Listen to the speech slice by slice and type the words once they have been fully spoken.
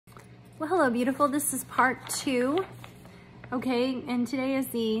Well, hello, beautiful. This is part 2. Okay, and today is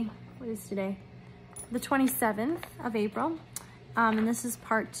what is today? The 27th of April. And this is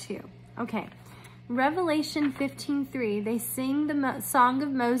part 2. Okay. Revelation 15:3, they sing the song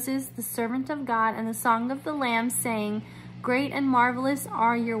of Moses, the servant of God, and the song of the Lamb, saying, "Great and marvelous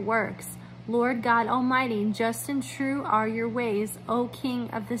are your works, Lord God Almighty, just and true are your ways, O King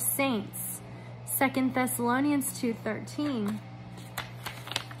of the saints." 2 Thessalonians 2:13.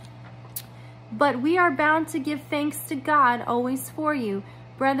 But we are bound to give thanks to God always for you,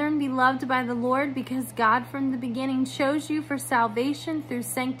 brethren, beloved by the Lord, because God from the beginning chose you for salvation through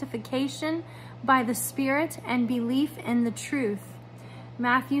sanctification by the Spirit and belief in the truth.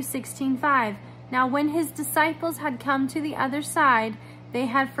 Matthew 16:5. Now when his disciples had come to the other side, they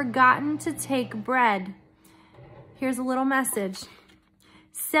had forgotten to take bread. Here's a little message.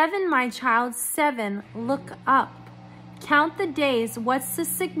 7, my child, 7, look up. Count the days. What's the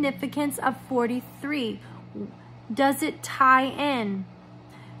significance of 43? Does it tie in?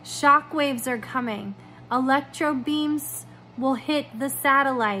 Shockwaves are coming. Electron beams will hit the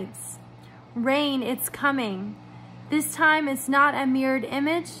satellites. Rain, it's coming. This time it's not a mirrored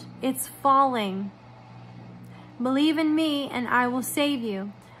image, it's falling. Believe in me and I will save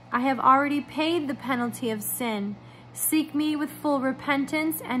you. I have already paid the penalty of sin. Seek me with full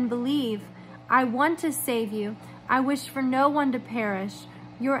repentance and believe. I want to save you. I wish for no one to perish.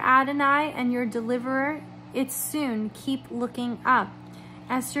 Your Adonai and your deliverer, it's soon. Keep looking up.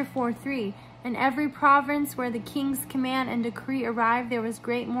 Esther 4:3. In every province where the king's command and decree arrived, there was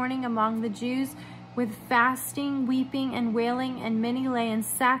great mourning among the Jews, with fasting, weeping, and wailing, and many lay in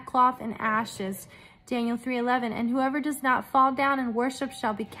sackcloth and ashes. Daniel 3:11. And whoever does not fall down and worship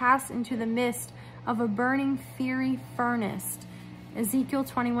shall be cast into the midst of a burning fiery furnace. Ezekiel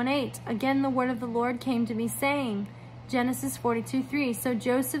 21:8. Again the word of the Lord came to me, saying, Genesis 42:3. So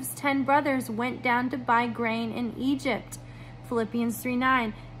Joseph's 10 brothers went down to buy grain in Egypt. Philippians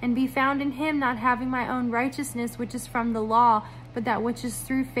 3:9. And be found in him, not having my own righteousness, which is from the law, but that which is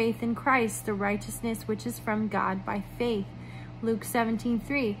through faith in Christ, the righteousness which is from God by faith. Luke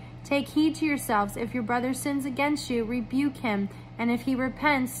 17:3. Take heed to yourselves. If your brother sins against you, rebuke him, and if he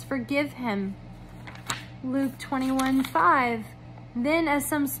repents, forgive him. Luke 21:5. Then as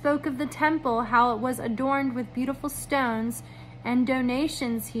some spoke of the temple, how it was adorned with beautiful stones and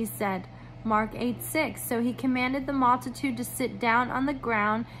donations, he said, Mark 8:6. So he commanded the multitude to sit down on the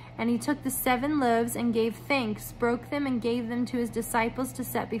ground, and he took the 7 loaves and gave thanks, broke them and gave them to his disciples to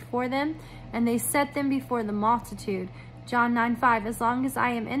set before them, and they set them before the multitude. John 9:5. As long as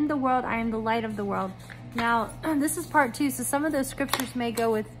I am in the world, I am the light of the world. Now, this is part 2, so some of those scriptures may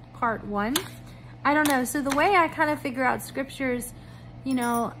go with part 1. I don't know. So the way I kind of figure out scriptures, you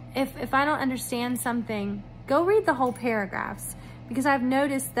know, if I don't understand something, go read the whole paragraphs. Because I've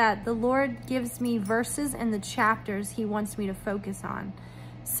noticed that the Lord gives me verses in the chapters he wants me to focus on.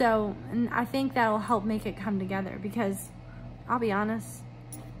 So, and I think that'll help make it come together, because I'll be honest,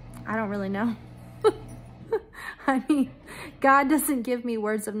 I don't really know. I mean, God doesn't give me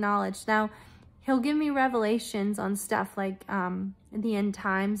words of knowledge. Now, he'll give me revelations on stuff like the end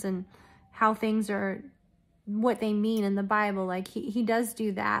times and how things are, what they mean in the Bible. Like he does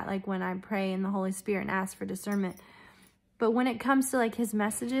do that, like when I pray in the Holy Spirit and ask for discernment. But when it comes to like his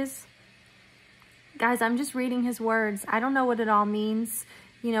messages, guys, I'm just reading his words. I don't know what it all means.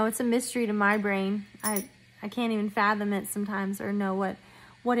 You know, it's a mystery to my brain. I can't even fathom it sometimes or know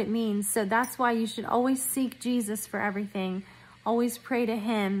what it means. So that's why you should always seek Jesus for everything. Always pray to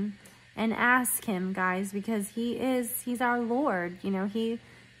him and ask him, guys, because he's our Lord. You know, he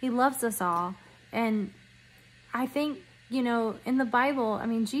loves us all. And I think, you know, in the Bible, I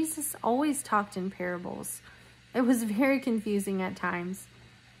mean, Jesus always talked in parables. It was very confusing at times.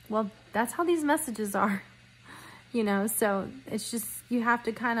 Well, that's how these messages are, you know, so it's just, you have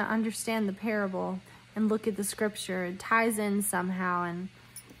to kind of understand the parable and look at the scripture. It ties in somehow.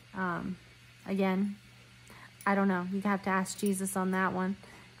 And again, I don't know. You have to ask Jesus on that one.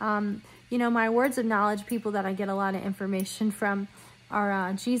 You know, my words of knowledge, people that I get a lot of information from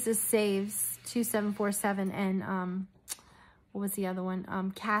are Jesus Saves 2747 and what was the other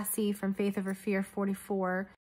one? Cassie from Faith Over Fear 44.